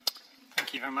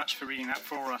Thank you very much for reading that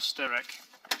for us, Derek.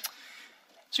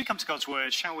 As we come to God's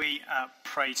word, shall we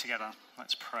pray together?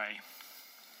 Let's pray.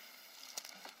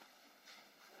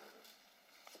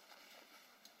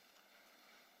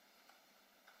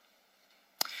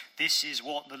 This is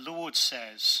what the Lord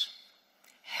says.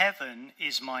 Heaven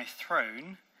is my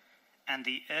throne, and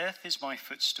the earth is my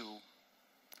footstool.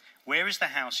 Where is the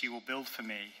house you will build for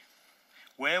me?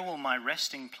 Where will my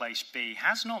resting place be?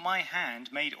 Has not my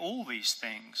hand made all these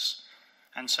things?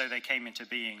 And so they came into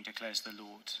being, declares the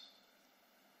Lord.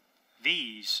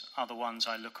 These are the ones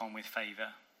I look on with favour,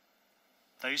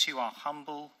 those who are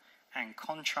humble and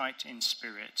contrite in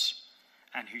spirit,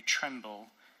 and who tremble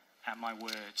at my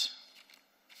word.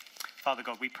 Father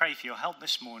God, we pray for your help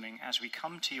this morning as we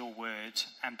come to your word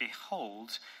and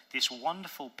behold this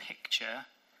wonderful picture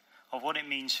of what it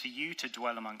means for you to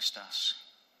dwell amongst us.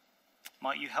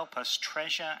 Might you help us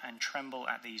treasure and tremble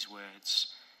at these words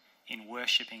in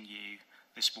worshipping you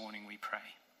this morning, we pray.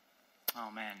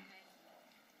 Amen.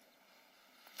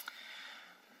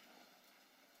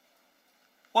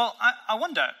 Well, I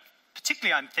wonder,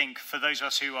 particularly I think for those of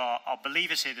us who are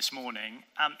believers here this morning,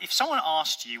 if someone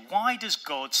asked you, why does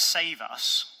God save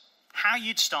us? How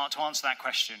you'd start to answer that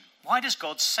question. Why does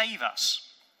God save us?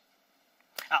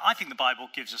 I think the Bible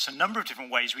gives us a number of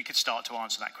different ways we could start to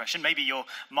answer that question. Maybe your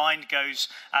mind goes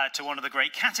to one of the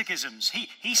great catechisms.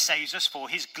 He saves us for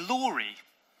his glory.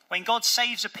 When God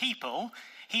saves a people,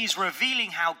 he's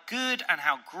revealing how good and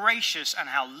how gracious and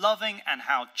how loving and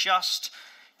how just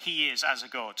he is as a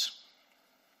God.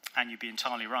 And you'd be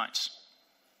entirely right.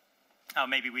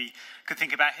 Maybe we could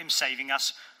think about him saving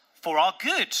us for our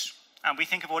good. And we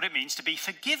think of what it means to be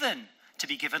forgiven, to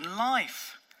be given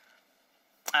life.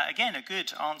 Again, a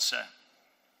good answer.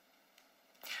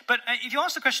 But if you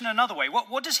ask the question another way,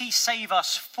 what does he save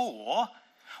us for?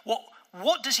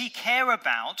 What does he care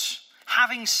about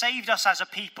having saved us as a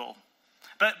people,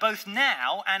 but both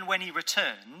now and when he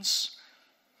returns?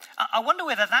 I wonder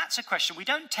whether that's a question we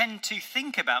don't tend to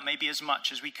think about maybe as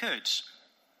much as we could.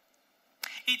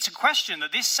 It's a question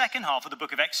that this second half of the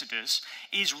book of Exodus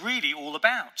is really all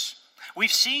about.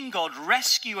 We've seen God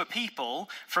rescue a people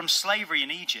from slavery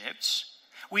in Egypt.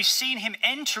 We've seen him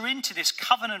enter into this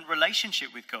covenant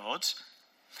relationship with God.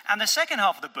 And the second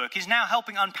half of the book is now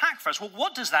helping unpack for us, well,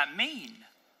 what does that mean?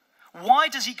 Why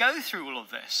does he go through all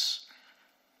of this?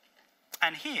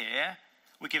 And here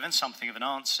we're given something of an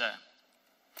answer.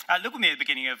 Look with me at the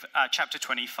beginning of chapter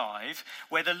 25,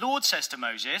 where the Lord says to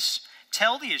Moses,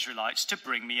 tell the Israelites to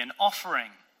bring me an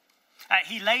offering.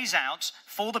 He lays out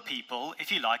for the people,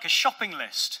 if you like, a shopping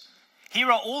list.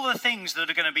 Here are all the things that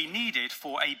are going to be needed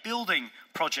for a building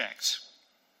project.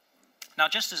 Now,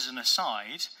 just as an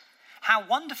aside, how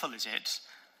wonderful is it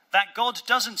that God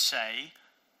doesn't say,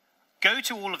 go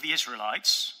to all of the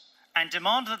Israelites and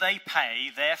demand that they pay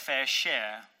their fair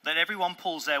share, that everyone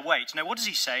pulls their weight. No, what does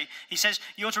he say? He says,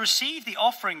 you're to receive the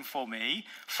offering for me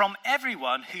from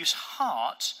everyone whose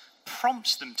heart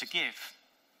prompts them to give.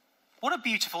 What a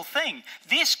beautiful thing.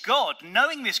 This God,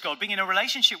 knowing this God, being in a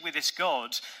relationship with this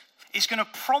God, is going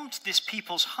to prompt this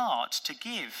people's heart to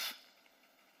give.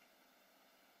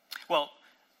 Well,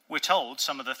 we're told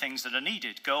some of the things that are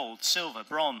needed: gold, silver,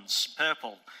 bronze,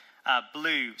 purple,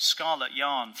 blue, scarlet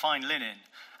yarn, fine linen.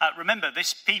 Remember,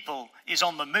 this people is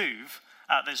on the move.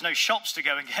 There's no shops to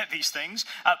go and get these things.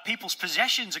 People's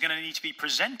possessions are going to need to be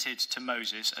presented to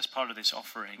Moses as part of this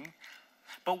offering.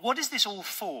 But what is this all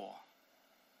for?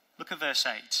 Look at verse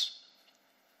 8.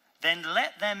 Then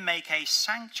let them make a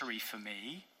sanctuary for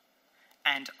me,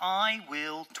 and I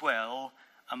will dwell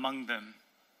among them.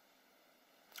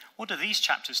 What do these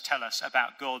chapters tell us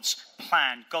about God's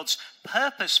plan, God's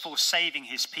purpose for saving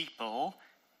his people?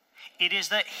 It is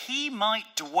that he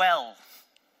might dwell,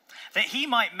 that he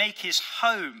might make his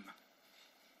home.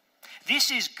 This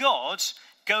is God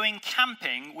going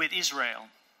camping with Israel.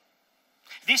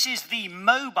 This is the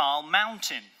mobile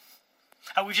mountain.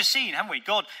 We've just seen, haven't we?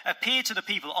 God appeared to the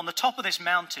people on the top of this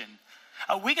mountain.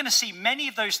 We're going to see many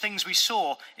of those things we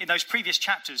saw in those previous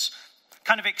chapters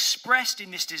kind of expressed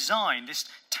in this design, this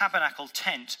tabernacle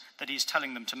tent that he's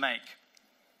telling them to make.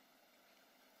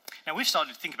 Now, we've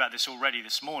started to think about this already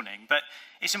this morning, but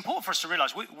it's important for us to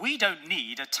realize we don't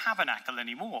need a tabernacle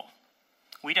anymore.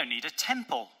 We don't need a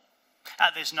temple.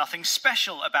 There's nothing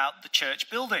special about the church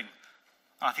building.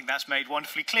 I think that's made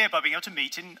wonderfully clear by being able to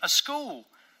meet in a school.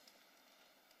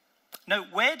 No,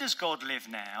 where does God live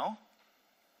now?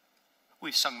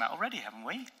 We've sung that already, haven't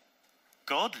we?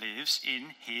 God lives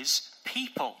in his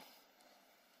people.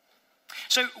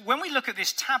 So when we look at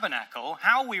this tabernacle,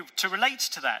 how are we to relate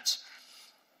to that?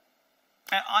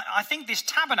 I think this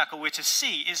tabernacle we're to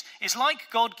see is like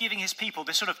God giving his people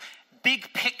this sort of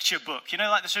big picture book. You know,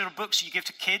 like the sort of books you give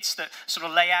to kids that sort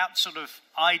of lay out sort of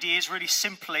ideas really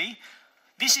simply.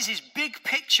 This is his big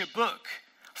picture book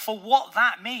for what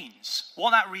that means,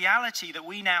 what that reality that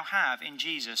we now have in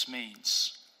Jesus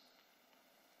means.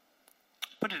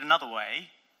 Put it another way,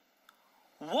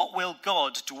 what will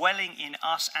God dwelling in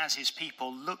us as his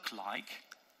people look like,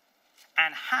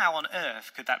 and how on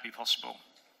earth could that be possible?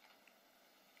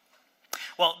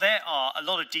 Well, there are a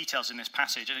lot of details in this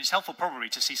passage, and it's helpful probably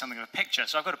to see something of a picture.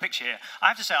 So I've got a picture here. I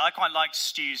have to say, I quite liked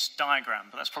Stu's diagram,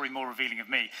 but that's probably more revealing of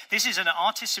me. This is an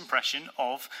artist's impression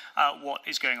of what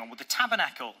is going on with the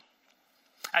tabernacle.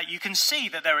 You can see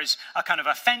that there is a kind of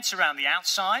a fence around the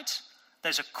outside.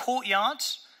 There's a courtyard,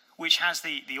 which has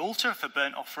the altar for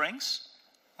burnt offerings.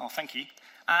 Oh, thank you.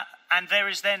 And there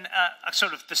is then a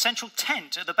sort of the central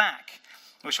tent at the back,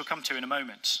 which we'll come to in a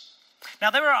moment.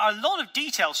 Now, there are a lot of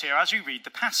details here as we read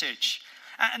the passage.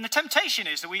 And the temptation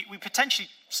is that we potentially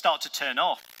start to turn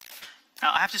off.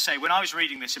 Now, I have to say, when I was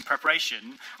reading this in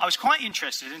preparation, I was quite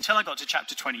interested until I got to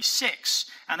chapter 26,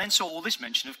 and then saw all this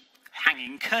mention of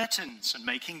hanging curtains and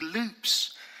making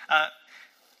loops.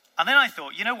 And then I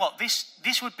thought, you know what,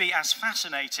 this would be as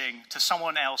fascinating to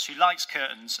someone else who likes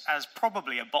curtains as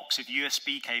probably a box of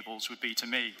USB cables would be to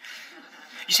me.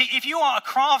 You see, if you are a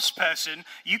craftsperson,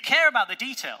 you care about the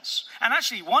details. And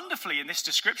actually, wonderfully, in this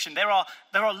description, there are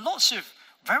lots of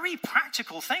very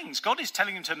practical things. God is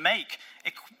telling them to make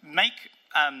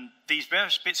these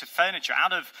various bits of furniture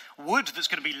out of wood that's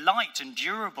going to be light and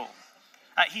durable.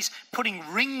 He's putting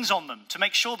rings on them to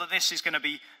make sure that this is going to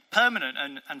be permanent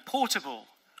and portable.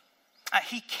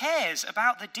 He cares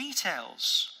about the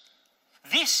details.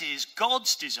 This is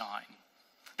God's design.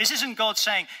 This isn't God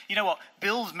saying, you know what,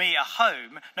 build me a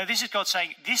home. No, this is God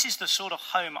saying, this is the sort of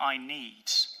home I need.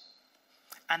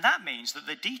 And that means that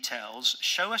the details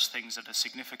show us things that are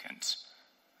significant.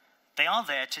 They are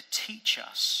there to teach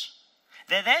us.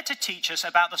 They're there to teach us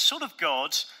about the sort of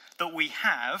God that we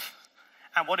have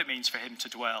and what it means for him to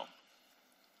dwell.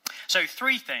 So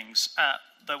 3 things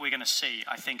that we're going to see,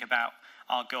 I think, about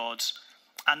our God.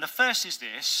 And the first is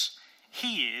this: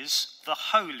 he is the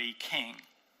Holy King.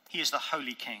 He is the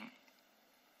Holy King.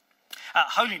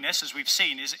 Holiness, as we've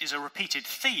seen, is a repeated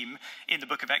theme in the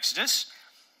book of Exodus.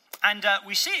 And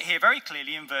we see it here very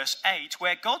clearly in verse 8,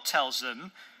 where God tells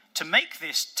them to make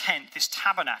this tent, this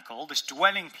tabernacle, this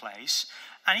dwelling place,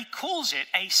 and he calls it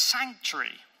a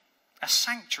sanctuary. A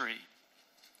sanctuary.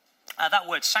 That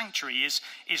word sanctuary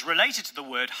is related to the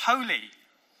word holy.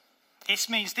 It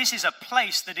means this is a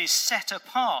place that is set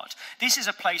apart. This is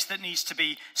a place that needs to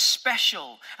be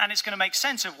special. And it's going to make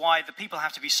sense of why the people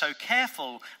have to be so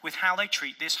careful with how they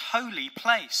treat this holy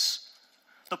place.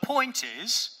 The point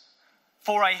is,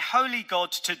 for a holy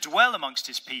God to dwell amongst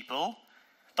his people,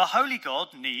 the holy God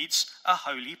needs a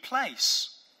holy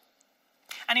place.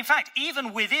 And in fact,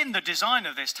 even within the design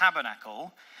of this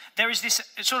tabernacle, there is this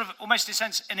sort of, almost in a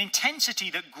sense, an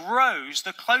intensity that grows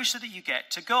the closer that you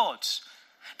get to God.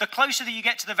 The closer that you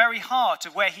get to the very heart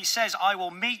of where he says, I will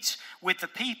meet with the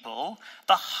people,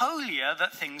 the holier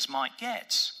that things might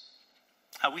get.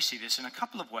 We see this in a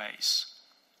couple of ways.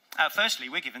 Firstly,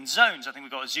 we're given zones. I think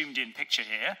we've got a zoomed in picture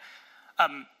here.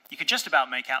 You can just about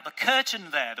make out the curtain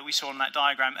there that we saw in that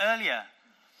diagram earlier.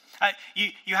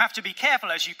 You have to be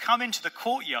careful as you come into the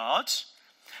courtyard,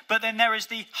 but then there is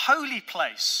the holy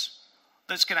place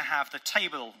that's going to have the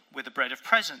table with the bread of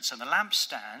presence and the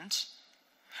lampstand.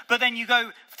 But then you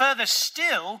go further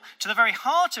still to the very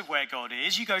heart of where God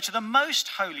is. You go to the most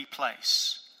holy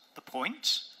place. The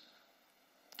point,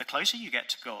 the closer you get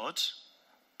to God,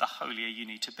 the holier you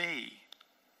need to be.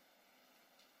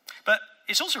 But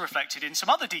it's also reflected in some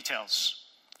other details.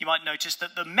 You might notice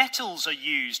that the metals are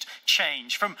used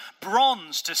change from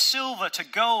bronze to silver to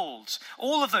gold,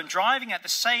 all of them driving at the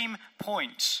same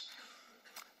point.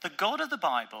 The God of the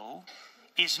Bible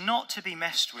is not to be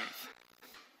messed with.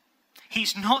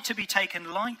 He's not to be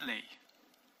taken lightly.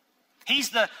 He's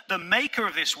the maker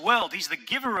of this world. He's the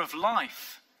giver of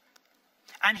life.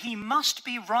 And he must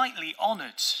be rightly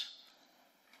honored.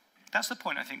 That's the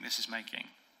point I think this is making.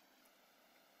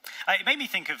 It made me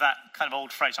think of that kind of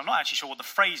old phrase. I'm not actually sure what the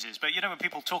phrase is, but you know when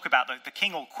people talk about the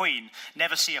king or queen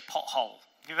never see a pothole.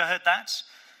 Have you ever heard that?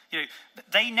 You know,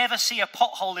 they never see a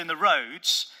pothole in the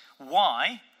roads.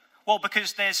 Why? Well,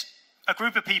 because there's a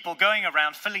group of people going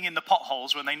around filling in the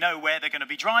potholes when they know where they're going to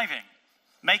be driving,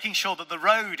 making sure that the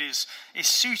road is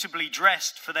suitably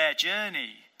dressed for their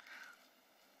journey.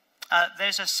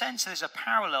 There's a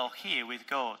parallel here with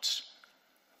God.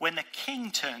 When the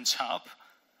king turns up,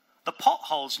 the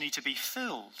potholes need to be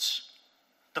filled.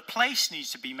 The place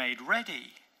needs to be made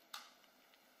ready.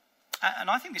 And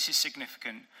I think this is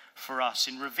significant for us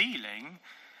in revealing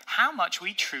how much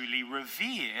we truly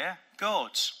revere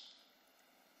God.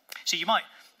 So you might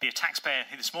be a taxpayer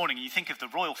here this morning and you think of the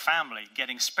royal family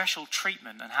getting special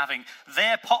treatment and having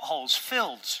their potholes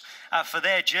filled for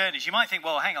their journeys. You might think,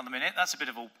 well, hang on a minute, that's a bit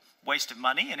of a waste of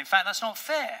money. And in fact, that's not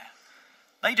fair.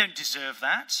 They don't deserve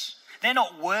that. They're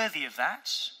not worthy of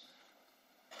that.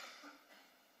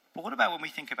 But what about when we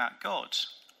think about God?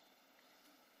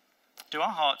 Do our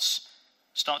hearts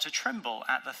start to tremble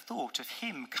at the thought of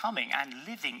him coming and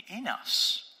living in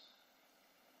us?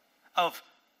 Of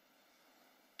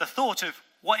the thought of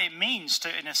what it means to,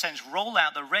 in a sense, roll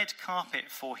out the red carpet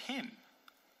for him.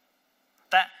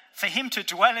 That for him to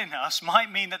dwell in us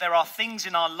might mean that there are things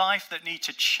in our life that need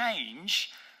to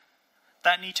change,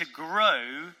 that need to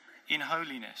grow in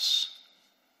holiness.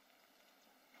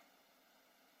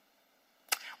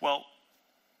 Well,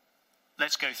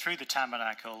 let's go through the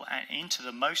tabernacle and into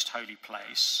the most holy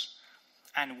place.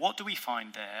 And what do we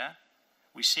find there?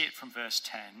 We see it from verse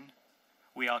 10.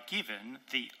 We are given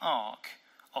the ark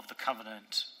of the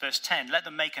covenant. Verse 10, let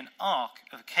them make an ark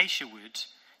of acacia wood,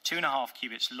 2.5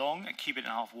 cubits long, 1.5 cubits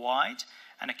wide,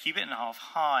 and 1.5 cubits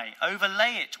high.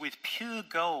 Overlay it with pure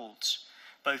gold,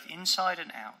 both inside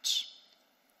and out.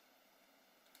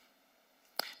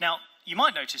 Now, you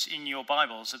might notice in your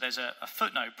Bibles that there's a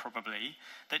footnote probably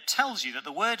that tells you that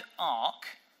the word ark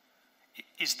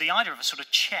is the idea of a sort of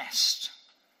chest.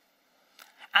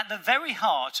 At the very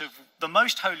heart of the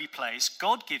most holy place,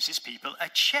 God gives his people a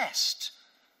chest.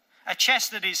 A chest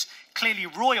that is clearly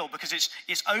royal because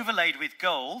it's overlaid with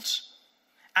gold,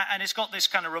 and it's got this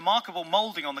kind of remarkable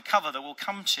moulding on the cover that we'll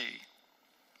come to.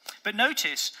 But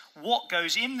notice what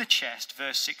goes in the chest,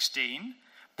 verse 16.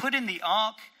 Put in the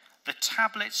ark the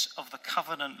tablets of the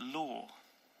covenant law.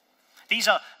 These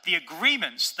are the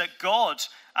agreements that God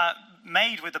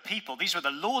made with the people. These were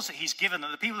the laws that he's given that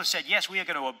the people have said, yes, we are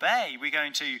going to obey. We're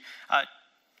going to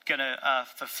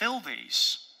fulfill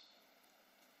these.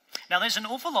 Now, there's an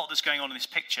awful lot that's going on in this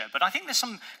picture, but I think there's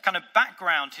some kind of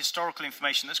background historical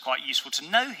information that's quite useful to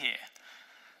know here.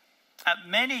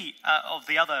 Many of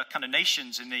the other kind of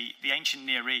nations in the ancient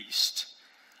Near East,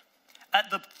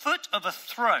 at the foot of a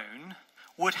throne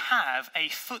would have a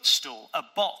footstool, a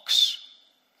box.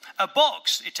 A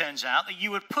box, it turns out, that you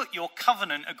would put your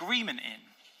covenant agreement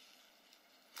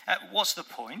in. What's the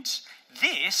point?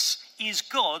 This is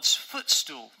God's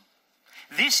footstool.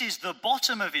 This is the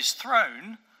bottom of his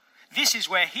throne. This is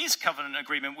where his covenant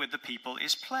agreement with the people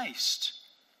is placed.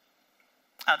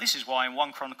 This is why in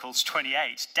 1 Chronicles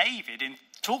 28, David, in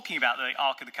talking about the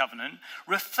Ark of the Covenant,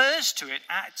 refers to it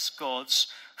as God's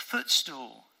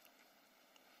footstool.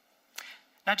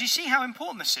 Now, do you see how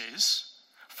important this is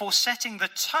for setting the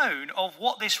tone of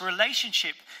what this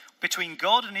relationship between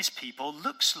God and his people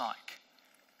looks like?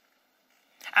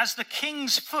 As the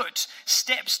king's foot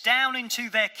steps down into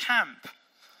their camp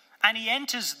and he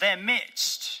enters their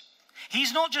midst,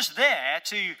 he's not just there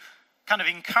to kind of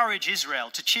encourage Israel,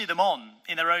 to cheer them on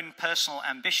in their own personal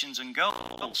ambitions and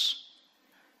goals.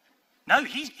 No,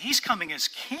 he's coming as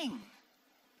king.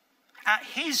 At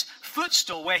his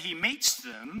footstool where he meets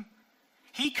them,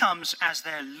 he comes as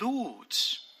their Lord,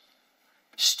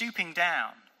 stooping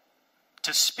down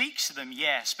to speak to them,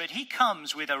 yes, but he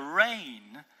comes with a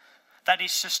reign that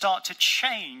is to start to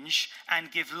change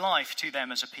and give life to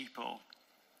them as a people.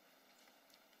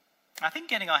 I think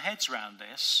getting our heads around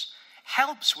this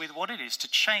helps with what it is to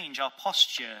change our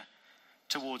posture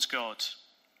towards God.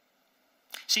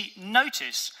 See,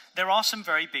 notice there are some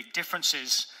very big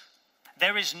differences.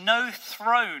 There is no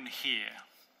throne here.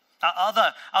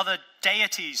 Other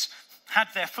deities had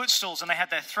their footstools and they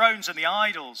had their thrones and the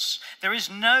idols. There is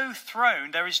no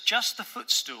throne. There is just the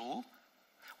footstool.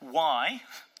 Why?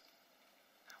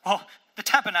 Well, the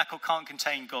tabernacle can't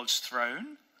contain God's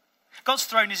throne. God's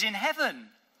throne is in heaven.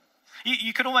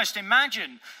 You can almost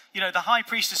imagine, the high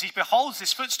priest as he beholds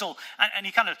this footstool and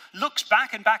he kind of looks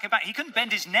back and back and back. He couldn't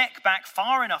bend his neck back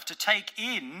far enough to take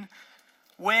in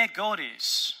where God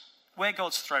is, where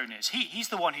God's throne is. He's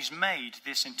the one who's made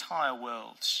this entire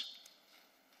world.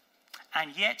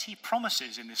 And yet he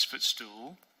promises in this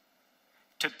footstool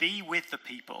to be with the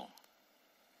people,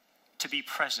 to be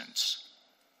present.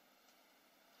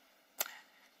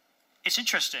 It's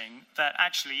interesting that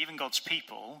actually even God's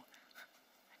people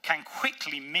can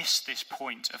quickly miss this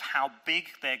point of how big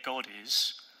their God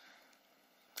is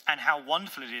and how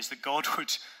wonderful it is that God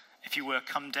would, if you were,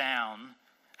 come down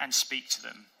and speak to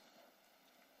them.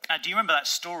 Do you remember that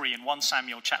story in 1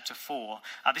 Samuel chapter 4?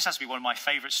 This has to be one of my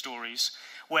favorite stories,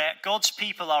 where God's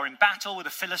people are in battle with the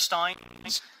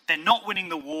Philistines. They're not winning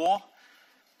the war.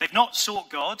 They've not sought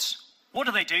God. What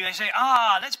do? They say,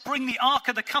 let's bring the Ark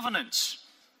of the Covenant.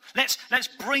 Let's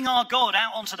bring our God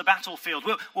out onto the battlefield.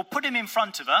 We'll put him in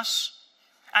front of us,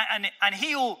 and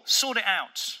he'll sort it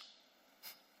out.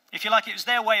 If you like, it was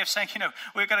their way of saying,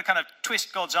 we're going to kind of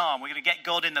twist God's arm. We're going to get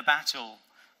God in the battle.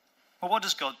 Well, what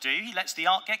does God do? He lets the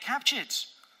ark get captured.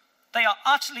 They are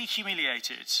utterly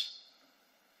humiliated.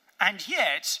 And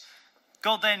yet,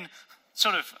 God then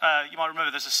sort of, you might remember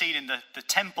there's a scene in the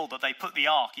temple that they put the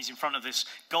ark. He's in front of this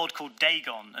god called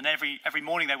Dagon. And every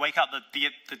morning they wake up, the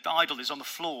idol is on the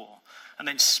floor and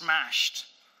then smashed.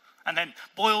 And then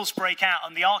boils break out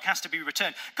and the ark has to be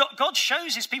returned. God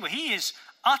shows his people he is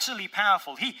utterly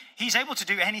powerful. He's able to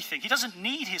do anything. He doesn't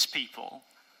need his people.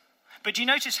 But do you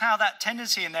notice how that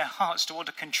tendency in their hearts to want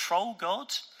to control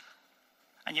God?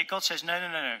 And yet God says, no,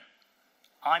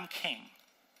 I'm king.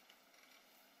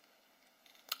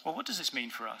 Well, what does this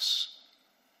mean for us?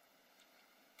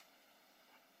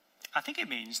 I think it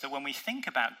means that when we think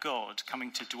about God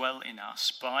coming to dwell in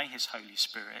us by his Holy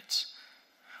Spirit,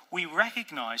 we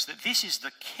recognize that this is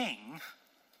the king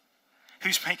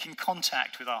who's making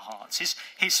contact with our hearts.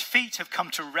 His feet have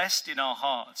come to rest in our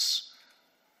hearts.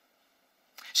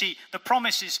 See, the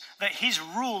promise is that his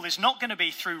rule is not going to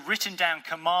be through written down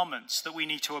commandments that we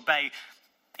need to obey.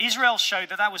 Israel showed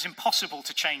that was impossible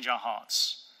to change our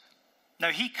hearts. No,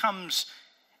 he comes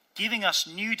giving us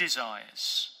new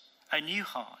desires, a new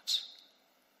heart.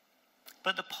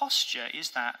 But the posture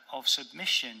is that of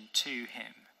submission to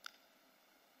him.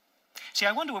 See,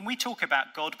 I wonder when we talk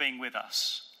about God being with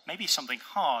us, maybe something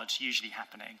hard's usually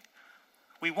happening.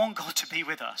 We want God to be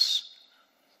with us.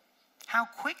 How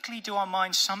quickly do our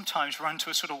minds sometimes run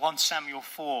to a sort of 1 Samuel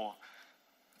 4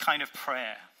 kind of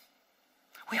prayer?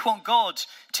 We want God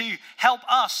to help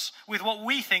us with what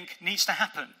we think needs to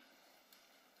happen.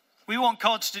 We want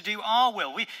God to do our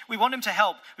will. We want him to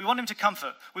help. We want him to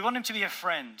comfort. We want him to be a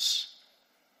friend.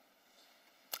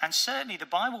 And certainly the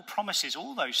Bible promises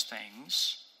all those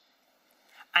things,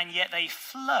 and yet they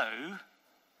flow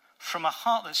from a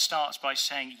heart that starts by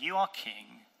saying, you are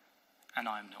king and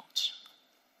I am not.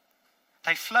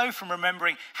 They flow from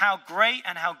remembering how great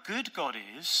and how good God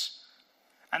is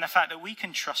and the fact that we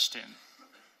can trust him.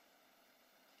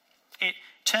 It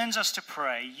turns us to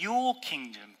pray, your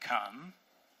kingdom come,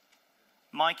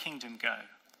 my kingdom go.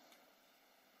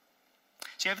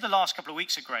 See, over the last couple of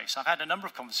weeks at Grace, I've had a number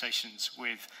of conversations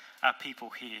with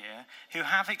people here who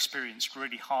have experienced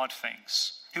really hard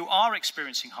things, who are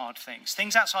experiencing hard things,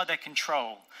 things outside their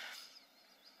control.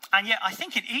 And yet, I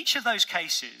think in each of those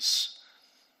cases,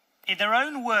 in their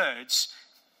own words,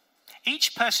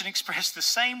 each person expressed the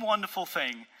same wonderful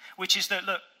thing, which is that,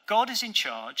 look, God is in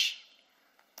charge.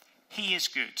 He is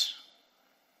good.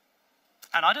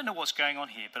 And I don't know what's going on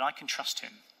here, but I can trust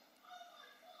him.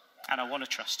 And I want to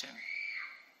trust him.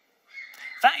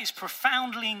 That is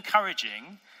profoundly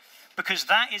encouraging because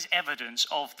that is evidence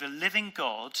of the living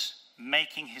God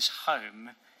making his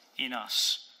home in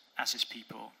us as his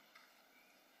people.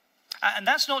 And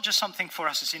that's not just something for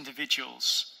us as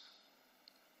individuals.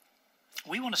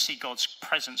 We want to see God's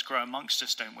presence grow amongst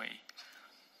us, don't we?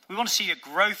 We want to see a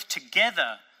growth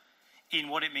together in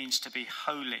what it means to be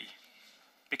holy,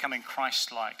 becoming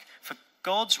Christ-like, for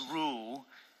God's rule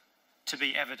to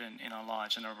be evident in our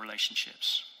lives and our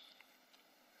relationships.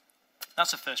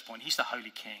 That's the first point. He's the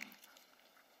Holy King.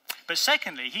 But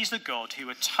secondly, he's the God who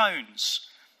atones.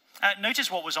 Notice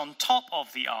what was on top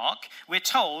of the ark. We're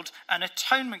told an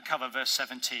atonement cover, verse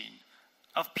 17,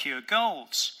 of pure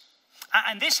gold.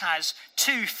 And this has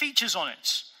two features on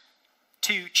it.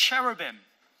 Two cherubim.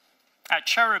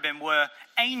 Cherubim were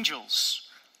angels.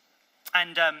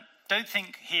 And don't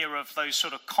think here of those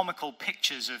sort of comical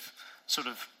pictures of sort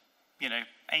of,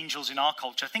 angels in our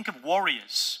culture. Think of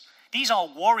warriors. These are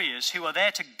warriors who are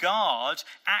there to guard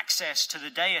access to the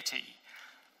deity.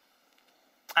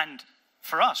 And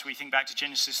for us, we think back to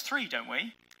Genesis 3, don't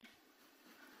we?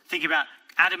 Think about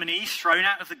Adam and Eve thrown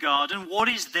out of the garden. What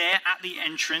is there at the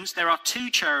entrance? There are two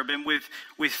cherubim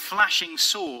with flashing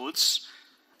swords,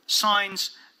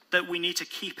 signs that we need to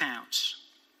keep out.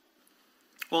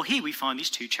 Well, here we find these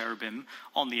two cherubim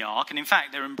on the ark, and in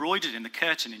fact, they're embroidered in the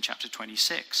curtain in chapter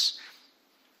 26.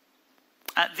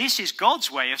 This is God's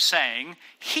way of saying,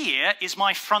 here is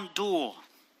my front door.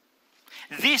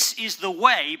 This is the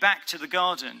way back to the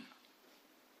garden.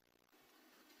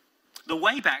 The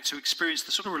way back to experience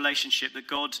the sort of relationship that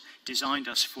God designed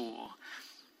us for.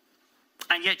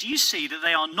 And yet, do you see that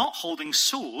they are not holding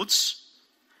swords?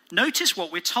 Notice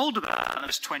what we're told about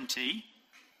verse 20.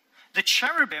 The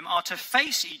cherubim are to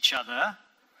face each other,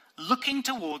 looking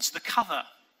towards the cover.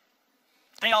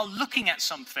 They are looking at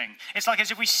something. It's like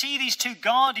as if we see these two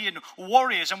guardian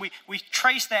warriors and we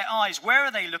trace their eyes. Where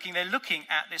are they looking? They're looking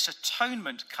at this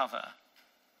atonement cover.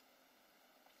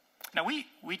 Now,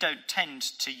 we don't tend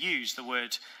to use the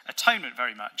word atonement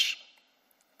very much,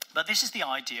 but this is the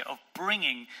idea of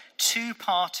bringing two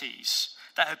parties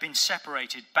that have been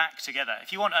separated back together.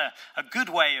 If you want a good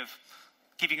way of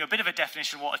giving you a bit of a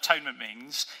definition of what atonement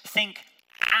means, think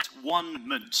at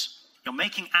one-ment. You're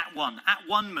making at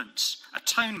one-ment,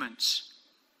 atonement.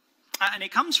 And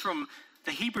it comes from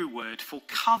the Hebrew word for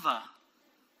cover.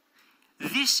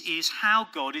 This is how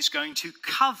God is going to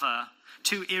cover,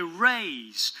 to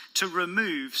erase, to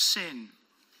remove sin.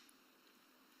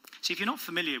 See, if you're not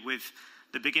familiar with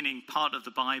the beginning part of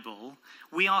the Bible,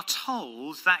 we are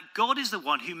told that God is the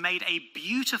one who made a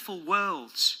beautiful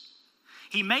world.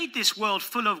 He made this world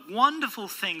full of wonderful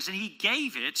things, and he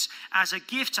gave it as a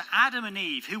gift to Adam and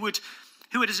Eve, who would,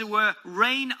 as it were,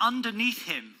 reign underneath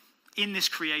him in this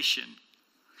creation,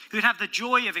 who would have the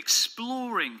joy of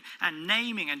exploring and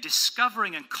naming and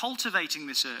discovering and cultivating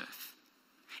this earth.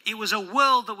 It was a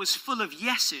world that was full of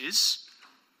yeses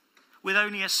with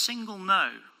only a single no.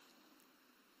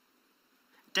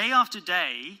 Day after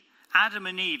day, Adam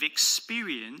and Eve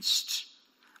experienced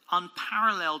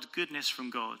unparalleled goodness from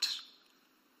God.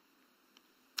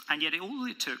 And yet all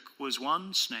it took was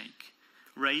one snake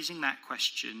raising that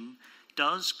question,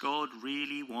 does God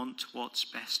really want what's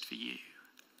best for you?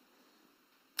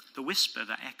 The whisper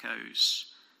that echoes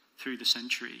through the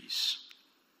centuries.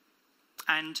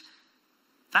 And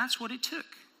that's what it took.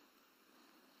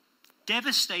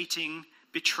 Devastating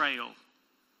betrayal.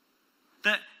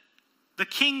 That the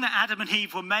king that Adam and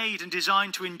Eve were made and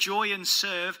designed to enjoy and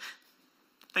serve,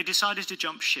 they decided to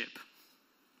jump ship.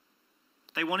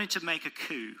 They wanted to make a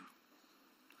coup.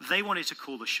 They wanted to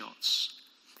call the shots.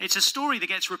 It's a story that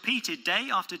gets repeated day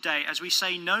after day as we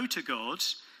say no to God.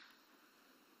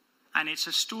 And it's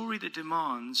a story that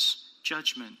demands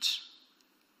judgment.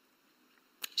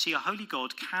 See, a holy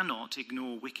God cannot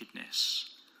ignore wickedness.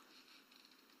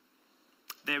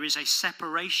 There is a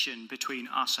separation between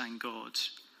us and God.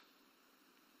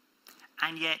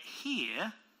 And yet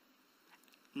here,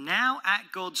 now at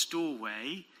God's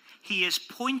doorway, he is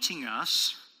pointing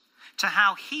us to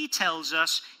how he tells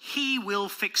us he will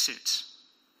fix it.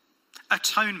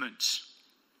 Atonement,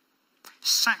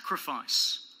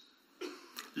 sacrifice,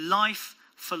 life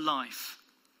for life.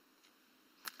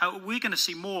 We're going to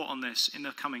see more on this in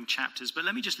the coming chapters, but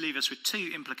let me just leave us with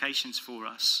two implications for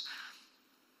us.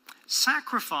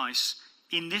 Sacrifice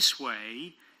in this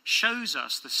way shows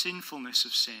us the sinfulness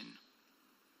of sin.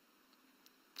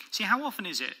 See, how often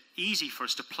is it easy for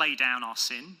us to play down our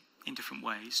sin in different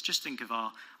ways? Just think of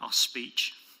our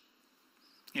speech.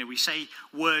 You know, we say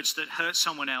words that hurt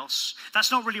someone else.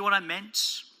 That's not really what I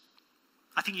meant.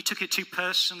 I think you took it too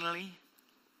personally.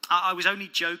 I was only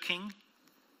joking.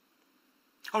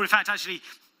 Or in fact, actually,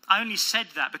 I only said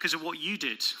that because of what you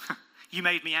did. You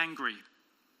made me angry.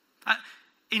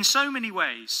 In so many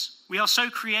ways, we are so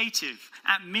creative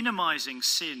at minimizing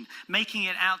sin, making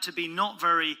it out to be not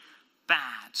very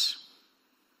bad.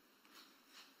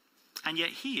 And yet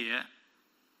here,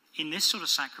 in this sort of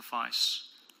sacrifice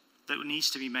that needs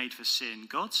to be made for sin,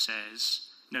 God says,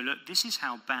 no, look, this is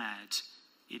how bad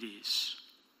it is.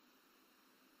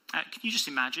 Can you just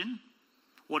imagine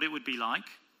what it would be like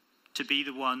to be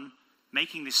the one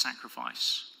making this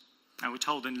sacrifice? And we're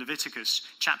told in Leviticus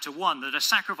chapter 1 that a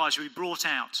sacrifice would be brought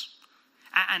out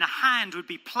and a hand would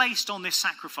be placed on this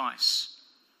sacrifice,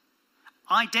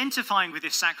 identifying with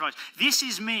this sacrifice. This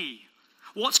is me.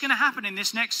 What's going to happen in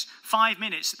this next 5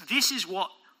 minutes? This is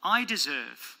what I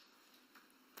deserve.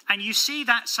 And you see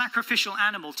that sacrificial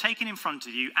animal taken in front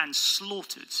of you and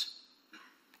slaughtered.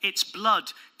 Its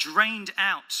blood drained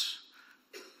out.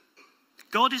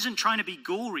 God isn't trying to be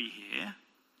gory here.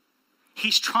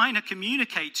 He's trying to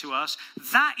communicate to us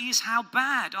that is how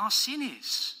bad our sin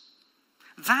is.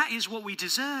 That is what we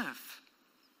deserve.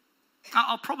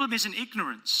 Our problem isn't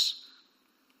ignorance.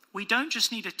 We don't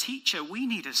just need a teacher, we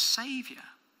need a savior.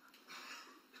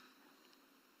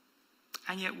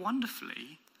 And yet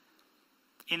wonderfully,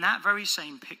 in that very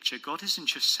same picture, God isn't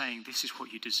just saying this is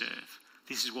what you deserve.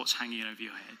 This is what's hanging over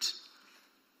your head.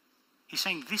 He's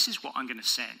saying this is what I'm going to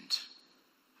send.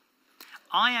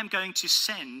 I am going to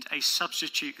send a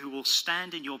substitute who will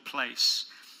stand in your place.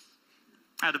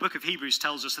 The book of Hebrews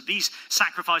tells us that these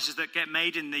sacrifices that get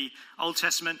made in the Old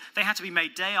Testament, they had to be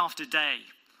made day after day.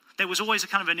 There was always a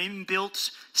kind of an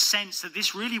inbuilt sense that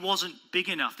this really wasn't big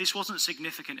enough. This wasn't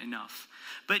significant enough.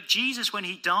 But Jesus, when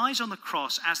he dies on the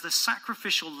cross as the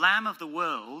sacrificial lamb of the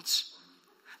world,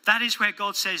 that is where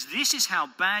God says, this is how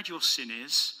bad your sin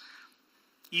is.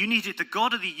 You needed the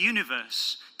God of the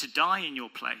universe to die in your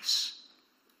place.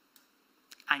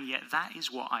 And yet that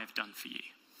is what I have done for you.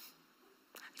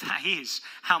 That is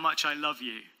how much I love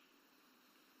you.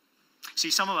 See,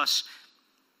 some of us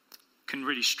can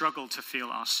really struggle to feel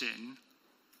our sin.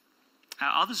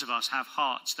 Others of us have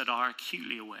hearts that are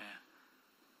acutely aware,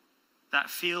 that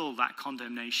feel that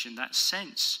condemnation, that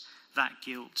sense that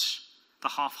guilt, the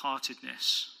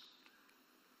half-heartedness.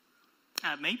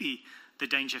 Maybe the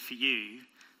danger for you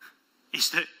is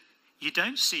that you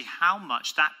don't see how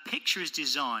much that picture is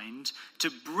designed to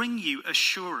bring you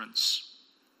assurance.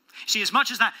 See, as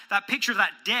much as that picture of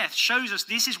that death shows us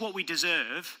this is what we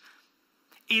deserve,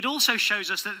 it also shows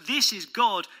us that this is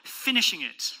God finishing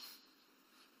it.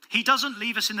 He doesn't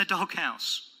leave us in the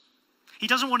doghouse. He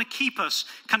doesn't want to keep us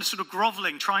kind of sort of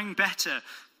groveling, trying better,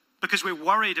 because we're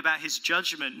worried about his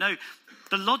judgment. No,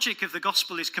 the logic of the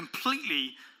gospel is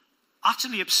completely,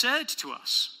 utterly absurd to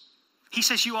us. He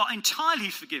says you are entirely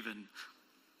forgiven.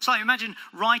 It's like, imagine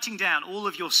writing down all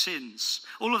of your sins,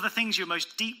 all of the things you're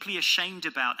most deeply ashamed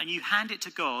about, and you hand it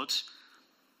to God,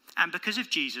 and because of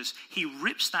Jesus, he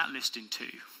rips that list in two.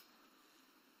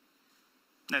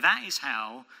 Now that is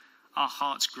how our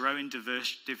hearts grow in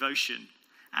devotion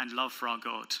and love for our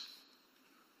God.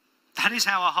 That is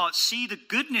how our hearts see the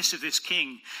goodness of this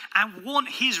King and want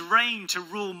his reign to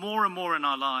rule more and more in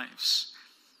our lives.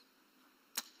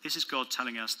 This is God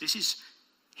telling us this is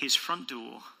his front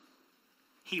door.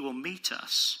 He will meet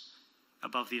us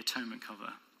above the atonement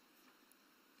cover.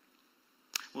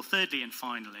 Well, thirdly and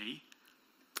finally,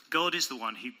 God is the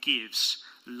one who gives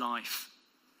life.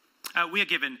 We are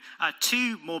given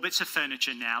two more bits of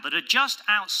furniture now that are just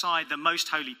outside the most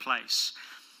holy place.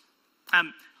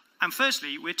 And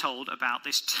firstly, we're told about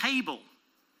this table.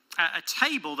 A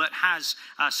table that has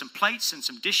some plates and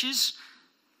some dishes.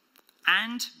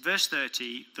 And, verse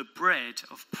 30, the bread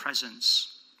of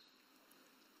presence.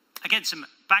 Again, some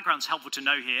background's helpful to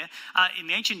know here. In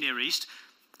the ancient Near East,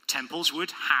 temples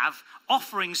would have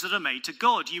offerings that are made to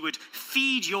God. You would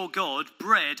feed your God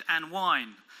bread and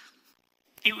wine.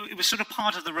 It was sort of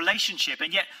part of the relationship,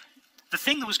 and yet the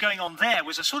thing that was going on there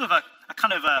was a sort of a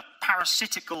kind of a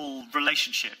parasitical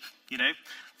relationship, you know.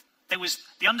 There was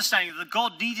the understanding that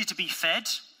God needed to be fed.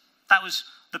 That was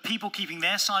the people keeping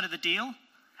their side of the deal.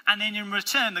 And then in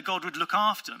return, the God would look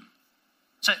after them.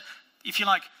 So, if you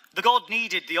like, the God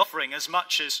needed the offering as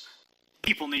much as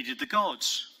people needed the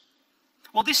gods.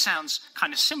 Well, this sounds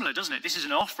kind of similar, doesn't it? This is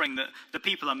an offering that the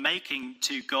people are making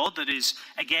to God that is,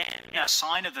 again, a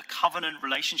sign of the covenant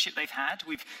relationship they've had.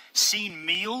 We've seen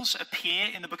meals appear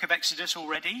in the book of Exodus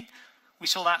already. We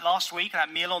saw that last week,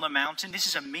 that meal on the mountain. This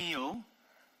is a meal.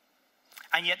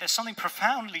 And yet there's something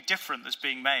profoundly different that's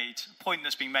being made, a point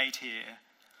that's being made here.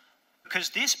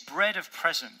 Because this bread of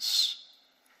presence,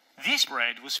 this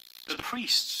bread was for the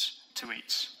priests to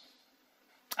eat.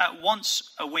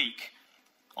 Once a week,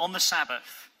 on the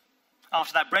Sabbath,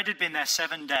 after that bread had been there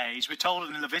 7 days, we're told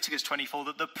in Leviticus 24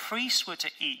 that the priests were to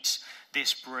eat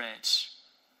this bread.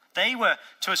 They were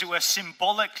to, as it were,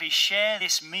 symbolically share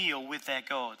this meal with their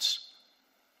gods.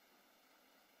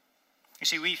 You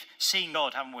see, we've seen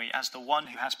God, haven't we, as the one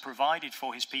who has provided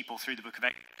for his people through the book of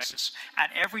Exodus.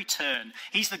 At every turn,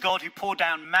 he's the God who poured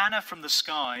down manna from the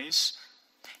skies.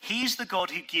 He's the God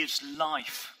who gives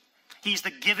life. He's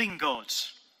the giving God.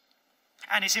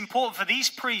 And it's important for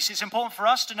these priests, it's important for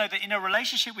us to know that in a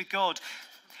relationship with God,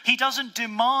 he doesn't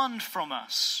demand from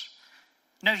us.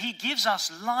 No, he gives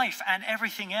us life and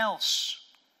everything else.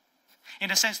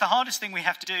 In a sense, the hardest thing we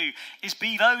have to do is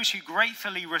be those who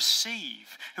gratefully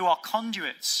receive, who are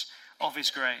conduits of his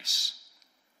grace.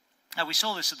 Now, we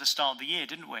saw this at the start of the year,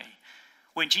 didn't we?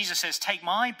 When Jesus says, take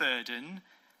my burden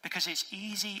because it's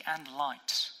easy and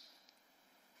light.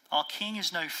 Our King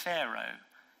is no Pharaoh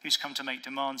who's come to make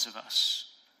demands of us.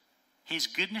 His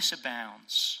goodness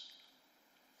abounds.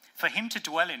 For him to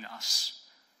dwell in us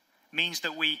means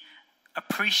that we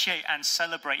appreciate and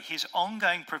celebrate his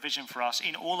ongoing provision for us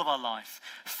in all of our life.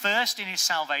 First in his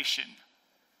salvation.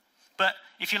 But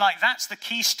if you like, that's the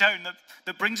keystone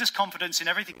that brings us confidence in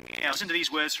everything else. Listen to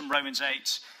these words from Romans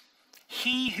 8.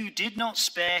 He who did not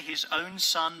spare his own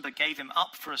son but gave him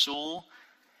up for us all,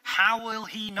 how will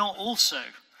he not also,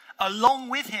 along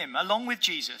with him, along with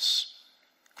Jesus,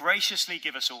 graciously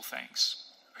give us all things?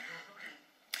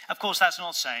 Of course, that's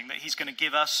not saying that he's going to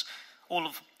give us all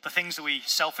of the things that we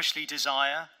selfishly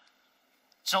desire.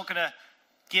 It's not going to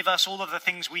give us all of the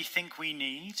things we think we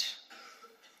need.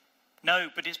 No,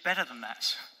 but it's better than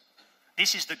that.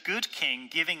 This is the good King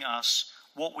giving us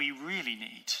what we really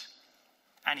need,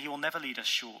 and he will never lead us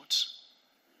short.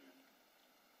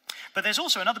 But there's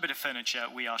also another bit of furniture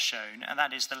we are shown, and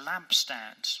that is the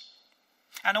lampstand.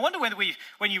 And I wonder whether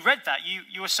when you read that,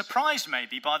 you were surprised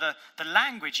maybe by the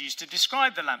language used to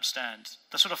describe the lampstand,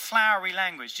 the sort of flowery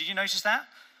language. Did you notice that?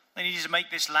 They needed to make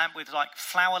this lamp with like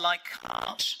flower-like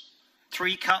cups,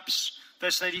 3 cups,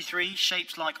 verse 33,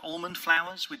 shaped like almond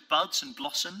flowers with buds and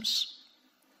blossoms.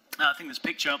 I think there's a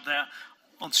picture up there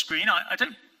on screen. I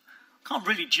can't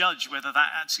really judge whether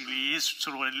that actually is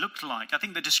sort of what it looked like. I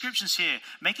think the descriptions here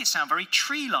make it sound very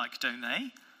tree-like, don't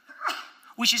they?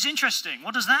 Which is interesting.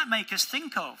 What does that make us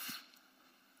think of?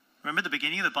 Remember the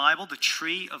beginning of the Bible, the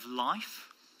tree of life?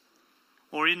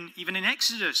 Or even in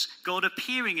Exodus, God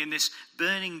appearing in this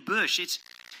burning bush. It's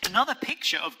another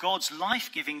picture of God's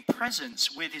life-giving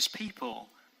presence with his people.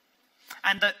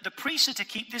 And the priests are to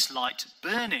keep this light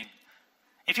burning.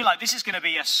 If you like, this is going to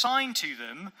be a sign to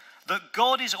them that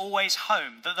God is always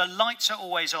home, that the lights are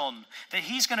always on, that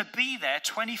he's going to be there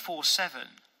 24/7.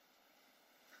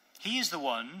 He is the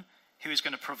one who is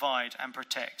going to provide and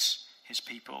protect his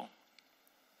people.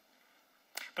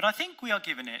 But I think we are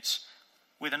given it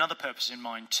with another purpose in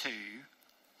mind too.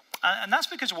 And that's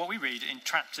because of what we read in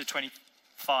chapter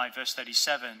 25, verse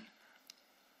 37,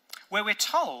 where we're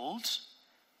told,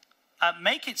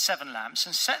 make it 7 lamps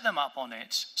and set them up on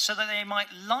it so that they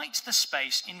might light the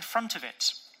space in front of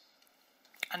it.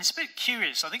 And it's a bit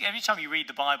curious. I think every time you read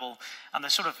the Bible and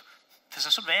there's a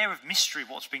sort of air of mystery of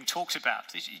what's being talked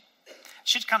about, it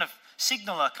should kind of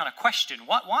signal a kind of question.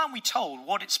 Why aren't we told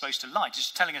what it's supposed to light? It's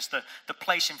just telling us the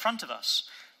place in front of us.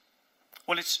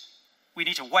 Well, we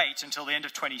need to wait until the end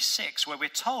of 26, where we're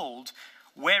told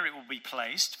where it will be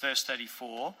placed. Verse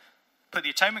 34, put the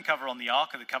atonement cover on the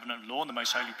Ark of the Covenant of Law in the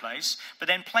most holy place, but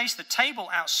then place the table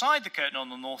outside the curtain on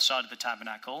the north side of the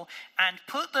tabernacle, and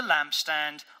put the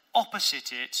lampstand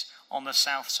opposite it on the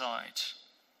south side.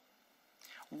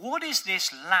 What is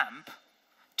this lamp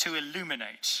to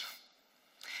illuminate?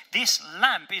 This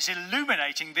lamp is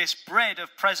illuminating this bread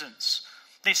of presence,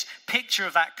 this picture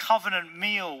of that covenant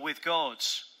meal with God.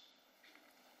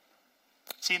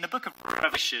 See, in the book of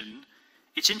Revelation,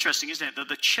 it's interesting, isn't it, that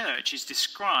the church is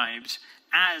described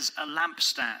as a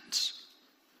lampstand.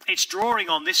 It's drawing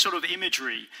on this sort of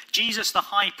imagery. Jesus, the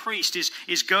high priest,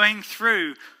 is going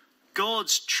through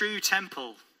God's true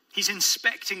temple. He's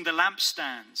inspecting the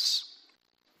lampstands.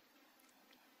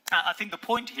 I think the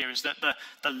point here is that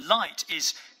the light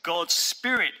is God's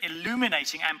Spirit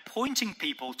illuminating and pointing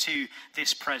people to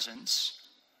this presence.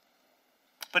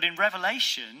 But in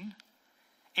Revelation,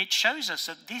 it shows us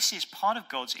that this is part of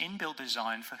God's inbuilt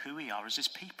design for who we are as his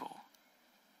people.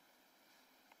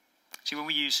 See, when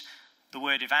we use the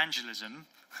word evangelism,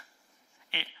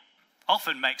 it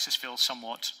often makes us feel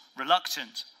somewhat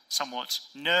reluctant, somewhat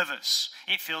nervous.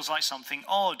 It feels like something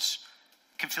odd.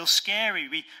 It can feel scary.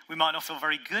 We might not feel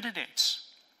very good at it.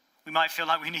 We might feel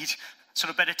like we need sort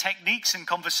of better techniques and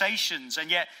conversations. And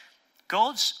yet,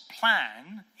 God's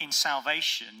plan in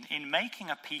salvation, in making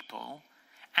a people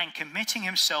and committing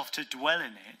himself to dwell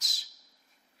in it,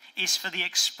 is for the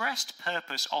expressed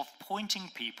purpose of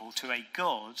pointing people to a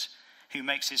God who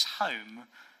makes his home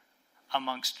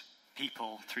amongst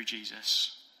people through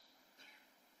Jesus.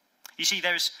 You see,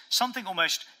 there is something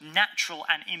almost natural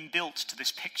and inbuilt to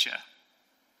this picture.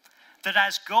 That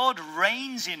as God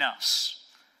reigns in us,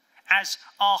 as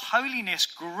our holiness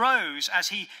grows, as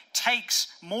he takes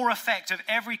more effect of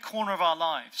every corner of our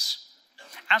lives,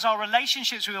 as our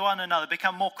relationships with one another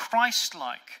become more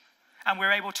Christ-like, and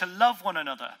we're able to love one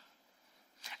another,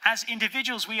 as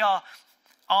individuals we are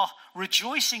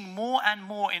rejoicing more and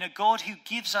more in a God who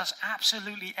gives us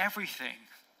absolutely everything,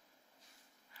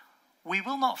 we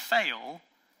will not fail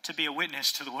to be a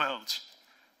witness to the world.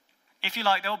 If you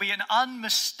like, there will be an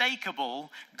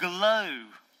unmistakable glow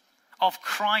of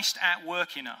Christ at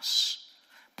work in us,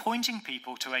 pointing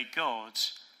people to a God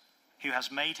who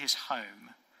has made his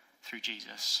home through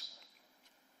Jesus.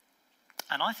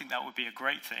 And I think that would be a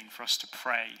great thing for us to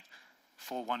pray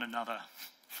for one another,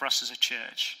 for us as a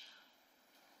church.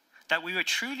 That we would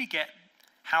truly get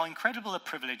how incredible a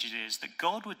privilege it is that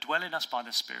God would dwell in us by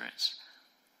the Spirit.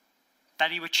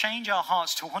 That he would change our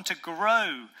hearts to want to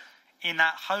grow in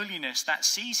that holiness that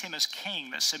sees him as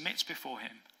king, that submits before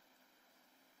him.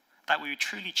 That we would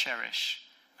truly cherish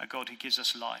a God who gives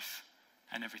us life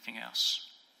and everything else.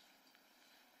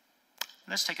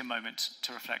 Let's take a moment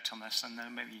to reflect on this and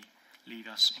then maybe lead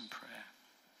us in prayer.